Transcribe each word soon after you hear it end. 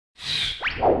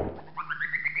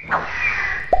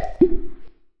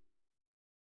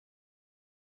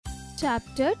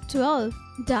Chapter 12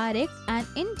 Direct and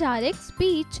Indirect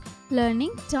Speech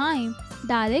Learning Time.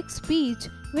 Direct speech.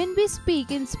 When we speak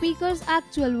in speaker's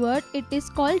actual word, it is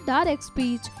called direct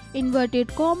speech. Inverted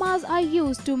commas are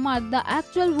used to mark the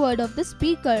actual word of the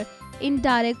speaker.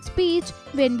 Indirect speech.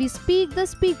 When we speak the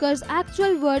speaker's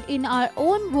actual word in our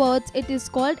own words, it is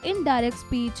called indirect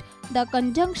speech. The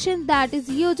conjunction that is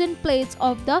used in place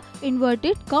of the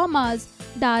inverted commas.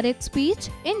 Direct speech,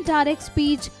 indirect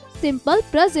speech. Simple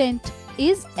present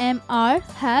is MR,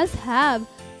 has, have.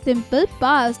 Simple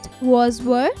past was,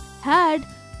 were, had.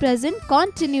 Present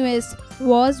continuous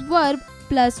was verb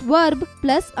plus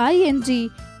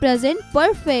ing. Present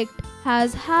perfect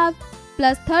has, have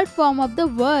plus third form of the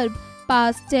verb.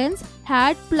 Past tense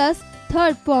had plus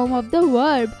third form of the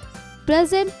verb.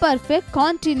 Present perfect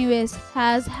continuous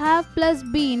has, have plus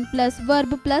been plus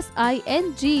verb plus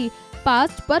ing.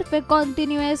 Past perfect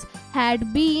continuous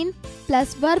had been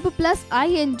plus verb plus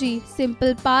ing.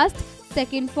 Simple past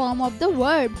second form of the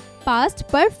verb. Past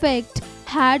perfect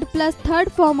had plus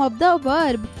third form of the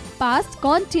verb. Past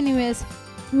continuous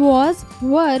was,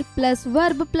 were plus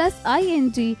verb plus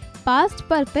ing. Past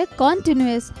perfect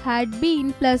continuous had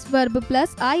been plus verb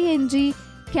plus ing.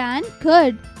 Can,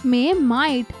 could, may,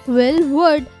 might, will,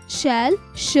 would, shall,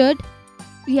 should.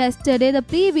 Yesterday, the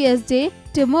previous day.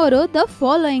 Tomorrow, the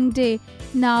following day.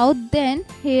 Now, then,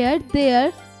 here,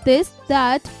 there, this,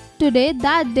 that. Today,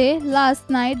 that day, last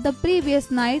night, the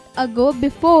previous night, ago,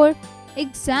 before.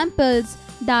 Examples.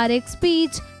 Direct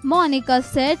speech. Monica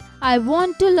said, I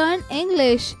want to learn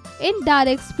English.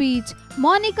 Indirect speech.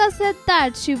 Monica said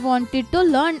that she wanted to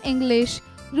learn English.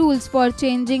 Rules for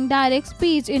changing direct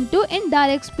speech into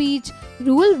indirect speech.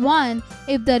 Rule 1.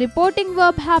 If the reporting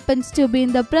verb happens to be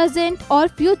in the present or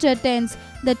future tense,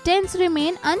 the tense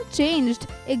remain unchanged.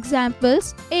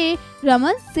 Examples. A.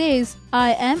 Raman says,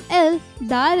 I am ill.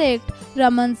 Direct.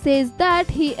 Raman says that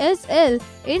he is ill.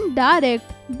 Indirect.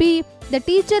 B. The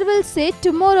teacher will say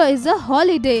tomorrow is a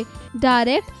holiday.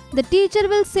 Direct. The teacher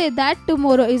will say that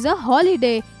tomorrow is a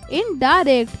holiday.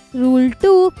 Indirect. Rule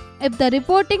 2. If the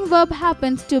reporting verb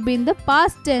happens to be in the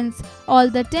past tense, all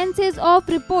the tenses of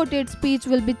reported speech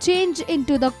will be changed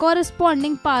into the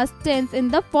corresponding past tense in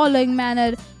the following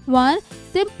manner. 1.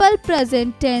 Simple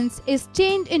present tense is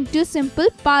changed into simple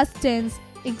past tense.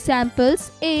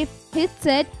 Examples. A. He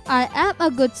said, I am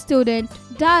a good student.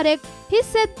 Direct. He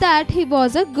said that he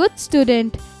was a good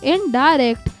student.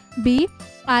 Indirect. B.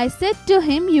 I said to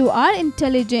him, you are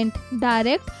intelligent.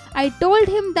 Direct. I told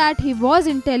him that he was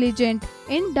intelligent.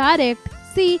 Indirect.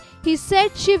 C. He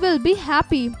said she will be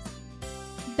happy.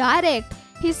 Direct.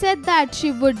 He said that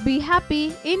she would be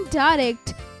happy.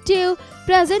 Indirect. 2.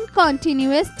 Present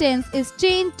continuous tense is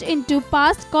changed into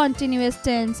past continuous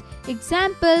tense.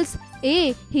 Examples.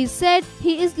 A. He said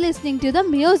he is listening to the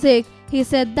music. He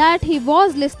said that he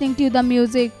was listening to the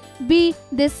music. B.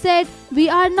 They said we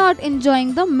are not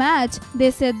enjoying the match.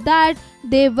 They said that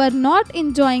they were not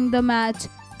enjoying the match.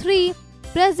 3.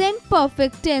 Present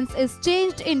perfect tense is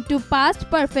changed into past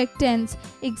perfect tense.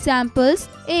 Examples.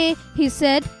 A. He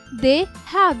said they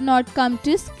have not come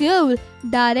to school.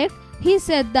 Direct. He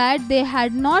said that they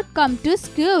had not come to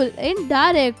school.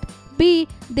 Indirect. B.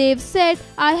 They've said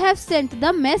I have sent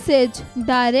the message.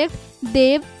 Direct.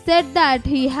 They've said that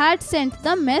he had sent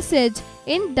the message.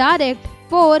 Indirect.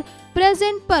 4.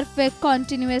 Present perfect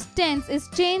continuous tense is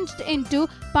changed into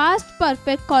past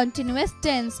perfect continuous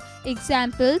tense.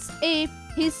 Examples. A.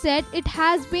 He said it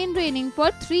has been raining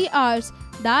for 3 hours.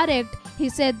 Direct. He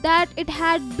said that it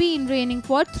had been raining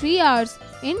for 3 hours.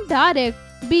 Indirect.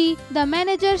 B. The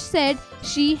manager said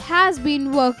she has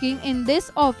been working in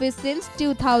this office since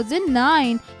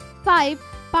 2009. 5.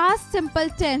 Past simple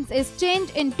tense is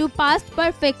changed into past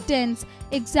perfect tense.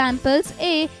 Examples.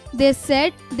 A. They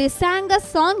said they sang a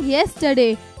song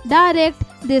yesterday. Direct.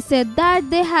 They said that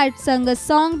they had sung a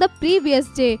song the previous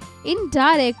day.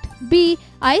 Indirect. B.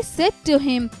 I said to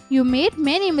him, you made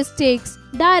many mistakes.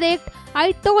 Direct.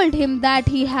 I told him that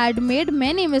he had made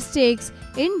many mistakes.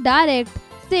 Indirect.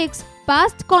 6.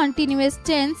 Past continuous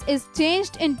tense is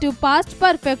changed into past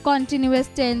perfect continuous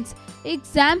tense.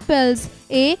 Examples.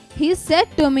 A. He said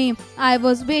to me, I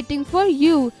was waiting for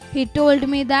you. He told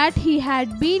me that he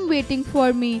had been waiting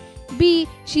for me. B.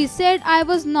 She said I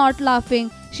was not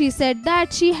laughing. She said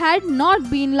that she had not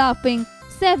been laughing.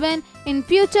 7. In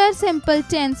future simple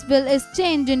tense will is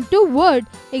changed into would.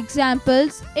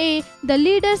 Examples. A. The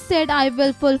leader said I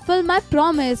will fulfill my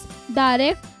promise.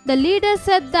 Direct. The leader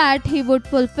said that he would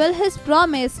fulfill his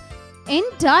promise.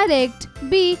 Indirect.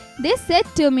 B. They said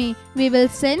to me, we will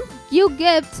send you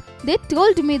gifts. They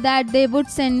told me that they would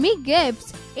send me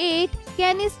gifts. 8.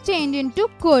 can is changed into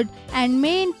could and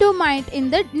may into might in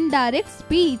the indirect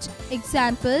speech.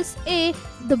 Examples: A.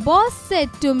 The boss said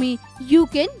to me, "You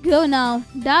can go now."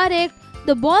 Direct: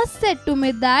 the boss said to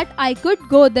me that I could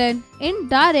go then.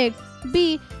 Indirect: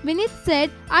 B. Vinith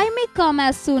said, "I may come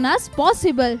as soon as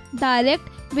possible." Direct: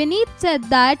 Vinith said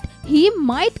that he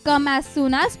might come as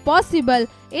soon as possible.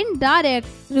 Indirect.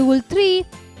 Rule 3.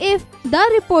 If the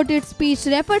reported speech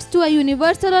refers to a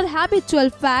universal or habitual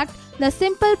fact, the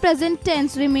simple present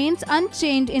tense remains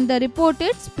unchanged in the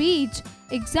reported speech.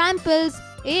 Examples: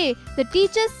 A. The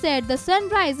teacher said the sun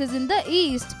rises in the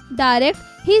east. Direct: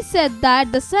 he said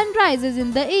that the sun rises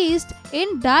in the east.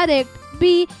 Indirect.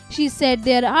 B. She said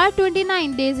there are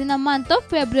 29 days in a month of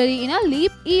February in a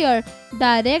leap year.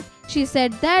 Direct: she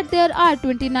said that there are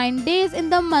 29 days in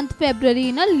the month February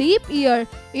in a leap year.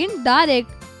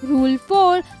 Indirect. Rule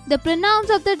 4. The pronouns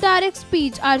of the direct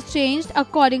speech are changed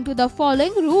according to the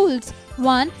following rules.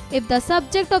 1. If the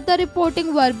subject of the reporting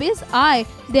verb is I,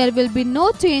 there will be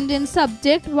no change in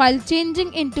subject while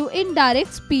changing into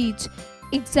indirect speech.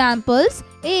 Examples: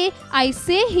 A. I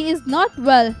say he is not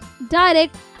well.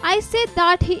 Direct: I say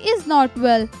that he is not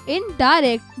well.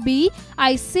 Indirect. B.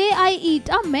 I say I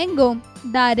eat a mango.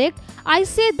 Direct: I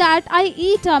say that I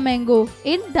eat a mango.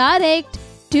 Indirect.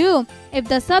 2. If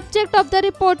the subject of the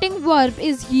reporting verb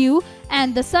is you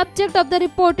and the subject of the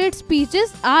reported speech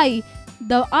is I,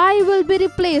 the I will be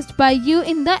replaced by you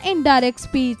in the indirect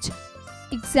speech.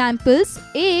 Examples: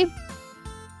 A.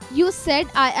 You said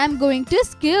I am going to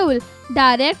school.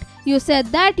 Direct: you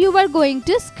said that you were going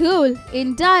to school.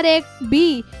 Indirect.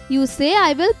 B. You say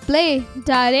I will play.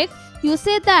 Direct: you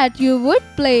say that you would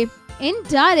play.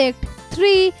 Indirect.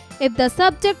 3. If the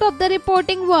subject of the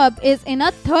reporting verb is in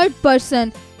a third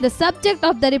person, the subject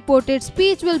of the reported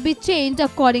speech will be changed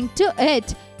according to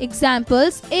it.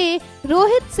 Examples: A.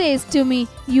 Rohit says to me,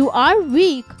 "You are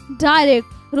weak."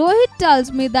 Direct: Rohit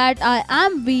tells me that I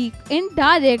am weak.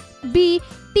 Indirect. B.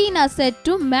 Tina said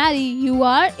to Mary, "You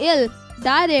are ill."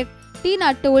 Direct: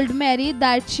 Tina told Mary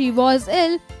that she was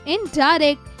ill.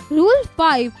 Indirect. Rule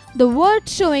 5. The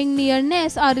words showing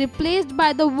nearness are replaced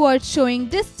by the words showing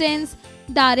distance.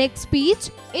 Direct speech,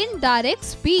 indirect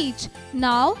speech.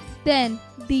 Now, then,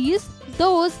 these,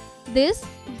 those, this,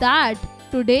 that,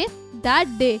 today, that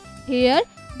day, here,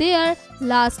 there,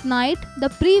 last night, the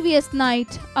previous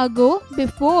night, ago,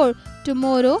 before,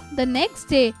 tomorrow, the next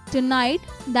day, tonight,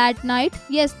 that night,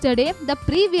 yesterday, the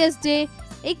previous day.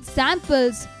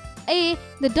 Examples: A.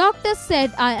 The doctor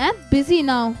said I am busy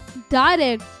now.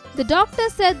 Direct: the doctor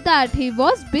said that he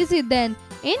was busy then.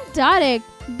 Indirect.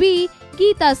 B.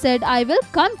 Geeta said I will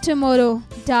come tomorrow.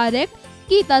 Direct: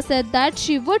 Geeta said that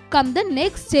she would come the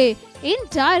next day.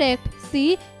 Indirect.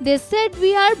 C. They said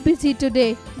we are busy today.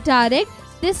 Direct: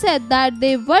 they said that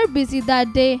they were busy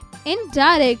that day.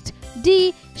 Indirect.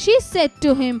 D. She said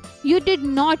to him, "You did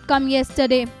not come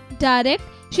yesterday." Direct: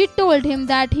 she told him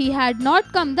that he had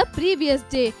not come the previous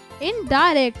day.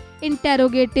 Indirect.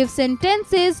 Interrogative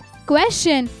sentences.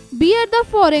 Question: bear the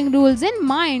following rules in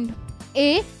mind.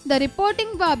 A. The reporting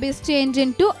verb is changed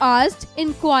into asked,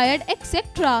 inquired,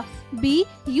 etc. B.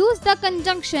 Use the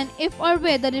conjunction if or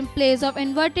whether in place of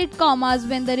inverted commas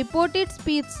when the reported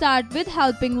speech starts with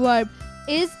helping verb.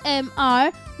 Is, am,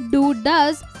 are, do,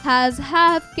 does, has,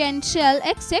 have, can, shall,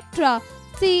 etc.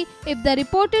 C. If the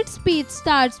reported speech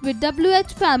starts with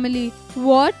WH family,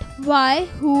 what, why,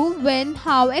 who, when,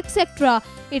 how, etc.,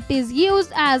 it is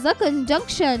used as a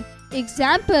conjunction.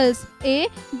 Examples: A.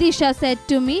 Disha said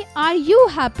to me, "Are you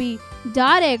happy?"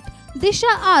 Direct: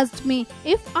 Disha asked me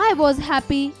if I was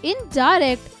happy.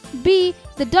 Indirect. B.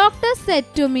 The doctor said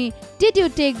to me, "Did you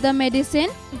take the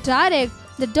medicine?" Direct: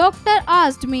 the doctor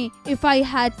asked me if I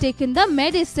had taken the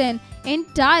medicine.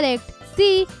 Indirect.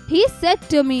 C. He said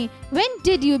to me, "When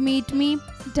did you meet me?"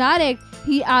 Direct: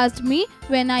 he asked me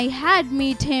when I had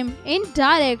met him.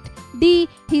 Indirect. D.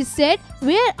 He said,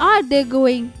 "Where are they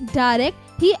going?" Direct: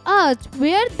 he asked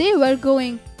where they were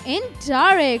going.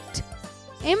 Indirect.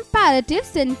 Imperative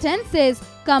sentences.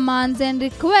 Commands and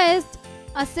requests.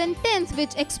 A sentence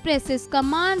which expresses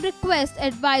command, request,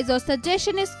 advice or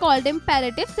suggestion is called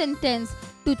imperative sentence.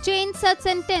 To change such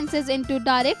sentences into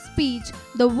direct speech,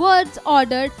 the words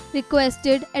ordered,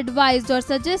 requested, advised or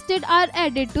suggested are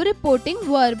added to reporting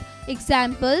verb.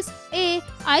 Examples: A.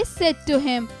 I said to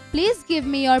him, "Please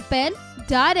give me your pen."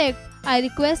 Direct: I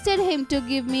requested him to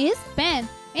give me his pen.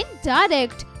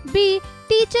 Indirect. B.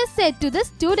 Teacher said to the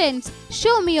students,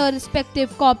 "Show me your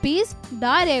respective copies."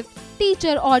 Direct: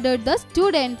 teacher ordered the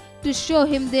student to show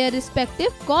him their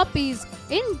respective copies.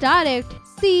 Indirect.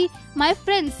 C. My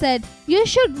friend said, "You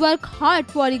should work hard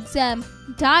for exam."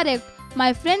 Direct: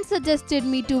 My friend suggested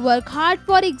me to work hard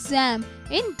for exam.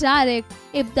 Indirect.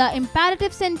 If the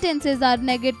imperative sentences are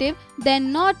negative,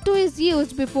 then not to is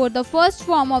used before the first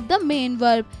form of the main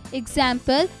verb.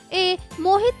 Example A.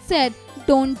 Mohit said,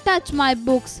 "Don't touch my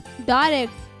books."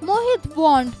 Direct. Mohit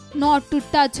warned not to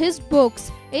touch his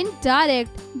books. Indirect.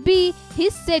 B. He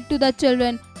said to the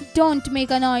children, "Don't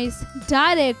make a noise."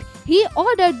 Direct. He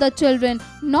ordered the children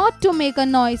not to make a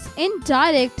noise.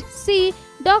 Indirect. C.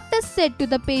 Doctor said to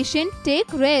the patient,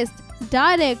 "Take rest."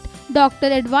 Direct. Doctor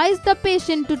advised the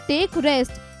patient to take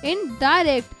rest.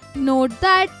 Indirect. Note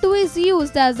that to is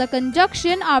used as a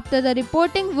conjunction after the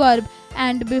reporting verb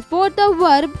and before the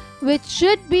verb, which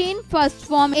should be in first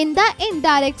form in the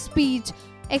indirect speech.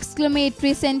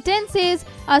 Exclamatory sentences.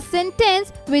 A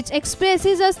sentence which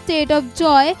expresses a state of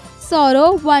joy, sorrow,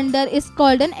 wonder is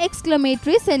called an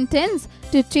exclamatory sentence.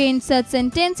 To change such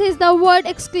sentences, the word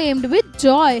exclaimed with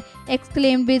joy,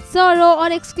 exclaimed with sorrow, or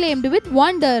exclaimed with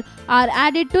wonder are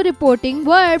added to reporting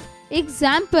verb.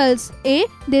 Examples. A.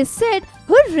 They said,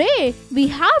 "Hooray! We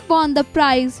have won the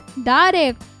prize."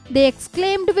 Direct. They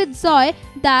exclaimed with joy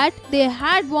that they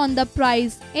had won the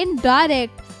prize.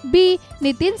 Indirect. B.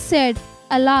 Nitin said,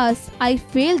 "Alas, I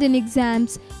failed in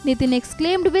exams." Nitin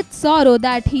exclaimed with sorrow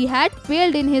that he had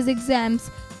failed in his exams.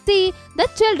 C. The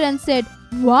children said,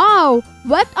 "Wow,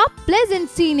 what a pleasant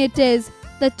scene it is."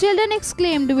 The children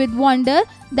exclaimed with wonder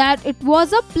that it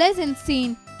was a pleasant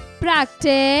scene.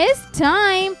 Practice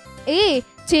time. A.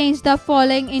 Change the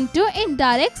following into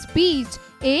indirect speech.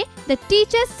 A. The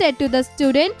teacher said to the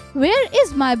student, "Where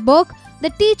is my book?"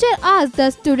 The teacher asked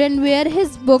the student where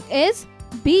his book is.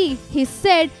 B. He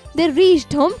said, "They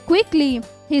reached home quickly."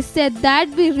 He said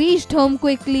that we reached home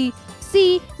quickly. C.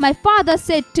 My father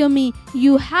said to me,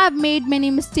 "You have made many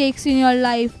mistakes in your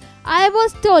life." I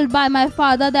was told by my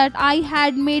father that I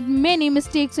had made many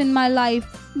mistakes in my life.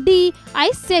 D.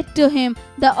 I said to him,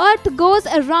 "The earth goes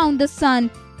around the sun."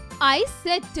 I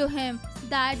said to him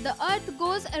that the earth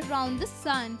goes around the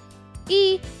sun.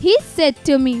 E. He said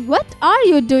to me, "What are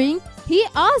you doing?" He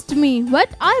asked me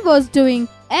what I was doing.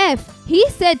 F. He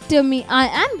said to me, "I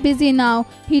am busy now."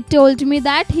 He told me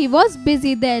that he was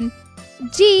busy then.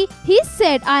 G. He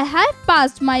said I had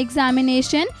passed my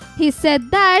examination. He said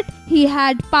that he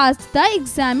had passed the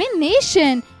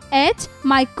examination. H.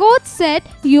 My coach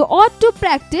said you ought to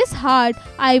practice hard.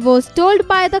 I was told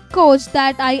by the coach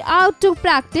that I ought to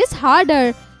practice harder.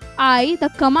 I.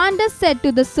 The commander said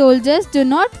to the soldiers, "Do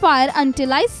not fire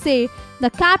until I say."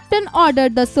 The captain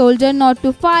ordered the soldier not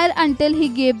to fire until he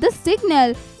gave the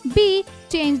signal. B.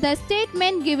 Change the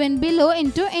statement given below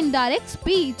into indirect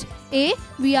speech. A.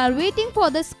 We are waiting for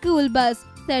the school bus,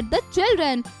 said the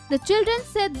children. The children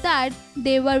said that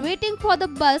they were waiting for the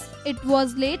bus. It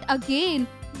was late again.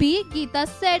 B. Geeta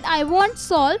said, "I won't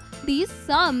solve these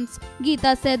sums."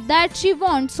 Geeta said that she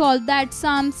won't solve that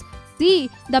sums. C.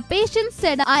 The patient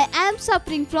said, "I am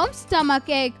suffering from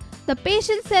stomach ache." The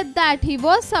patient said that he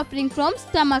was suffering from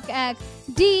stomach ache.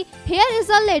 D. Here is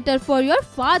a letter for your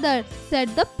father,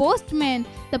 said the postman.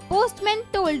 The postman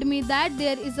told me that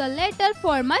there is a letter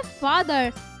for my father.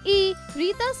 E.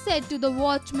 Rita said to the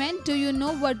watchman, "Do you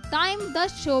know what time the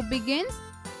show begins?"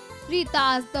 Rita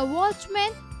asked the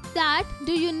watchman that,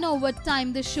 "Do you know what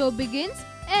time the show begins?"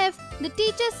 F. The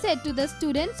teacher said to the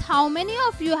students, "How many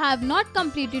of you have not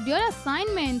completed your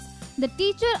assignments?" The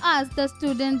teacher asked the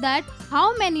students that how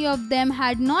many of them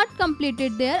had not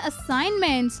completed their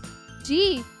assignments.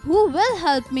 G. Who will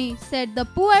help me? Said the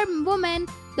poor woman.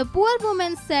 The poor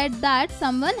woman said that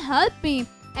someone help me.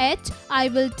 H. I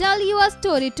will tell you a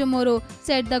story tomorrow,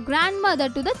 said the grandmother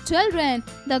to the children.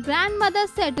 The grandmother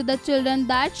said to the children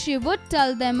that she would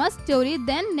tell them a story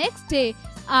then next day.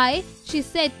 I. She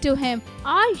said to him,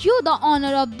 "Are you the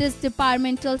owner of this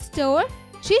departmental store?"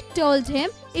 She told him,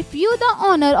 "If you the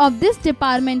owner of this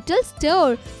departmental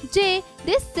store." J.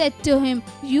 They said to him,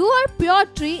 "Your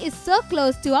poetry is so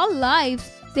close to our lives."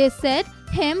 They said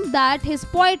him that his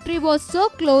poetry was so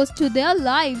close to their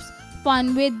lives.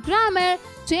 Fun with grammar.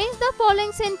 Change the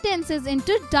following sentences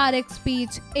into direct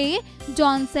speech. A.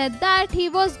 John said that he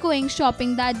was going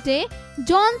shopping that day.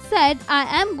 John said, "I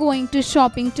am going to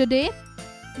shopping today."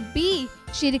 B.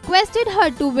 She requested her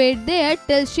to wait there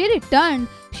till she returned.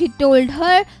 She told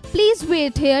her, "Please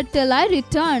wait here till I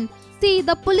return." C.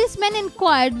 The policeman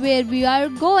inquired where we are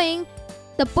going.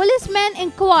 The policeman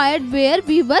inquired where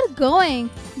we were going.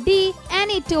 D.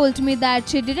 Annie told me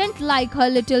that she didn't like her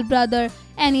little brother.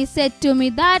 Annie said to me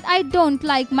that I don't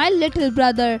like my little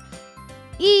brother.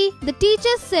 E. The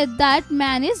teacher said that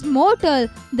man is mortal.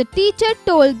 The teacher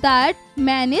told that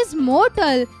man is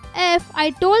mortal. F. I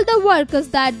told the workers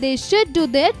that they should do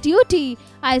their duty.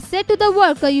 I said to the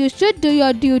worker, "You should do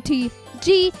your duty."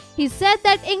 G. He said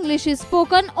that English is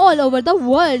spoken all over the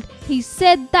world. He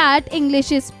said that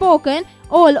English is spoken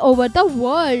all over the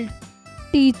world.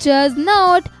 Teachers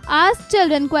note, ask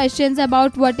children questions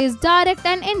about what is direct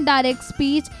and indirect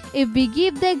speech. If we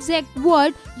give the exact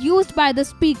word used by the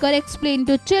speaker, explain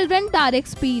to children direct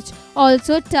speech.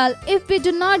 Also tell if we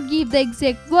do not give the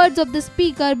exact words of the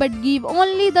speaker but give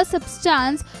only the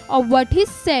substance of what he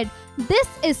said. This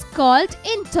is called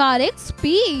indirect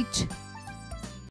speech.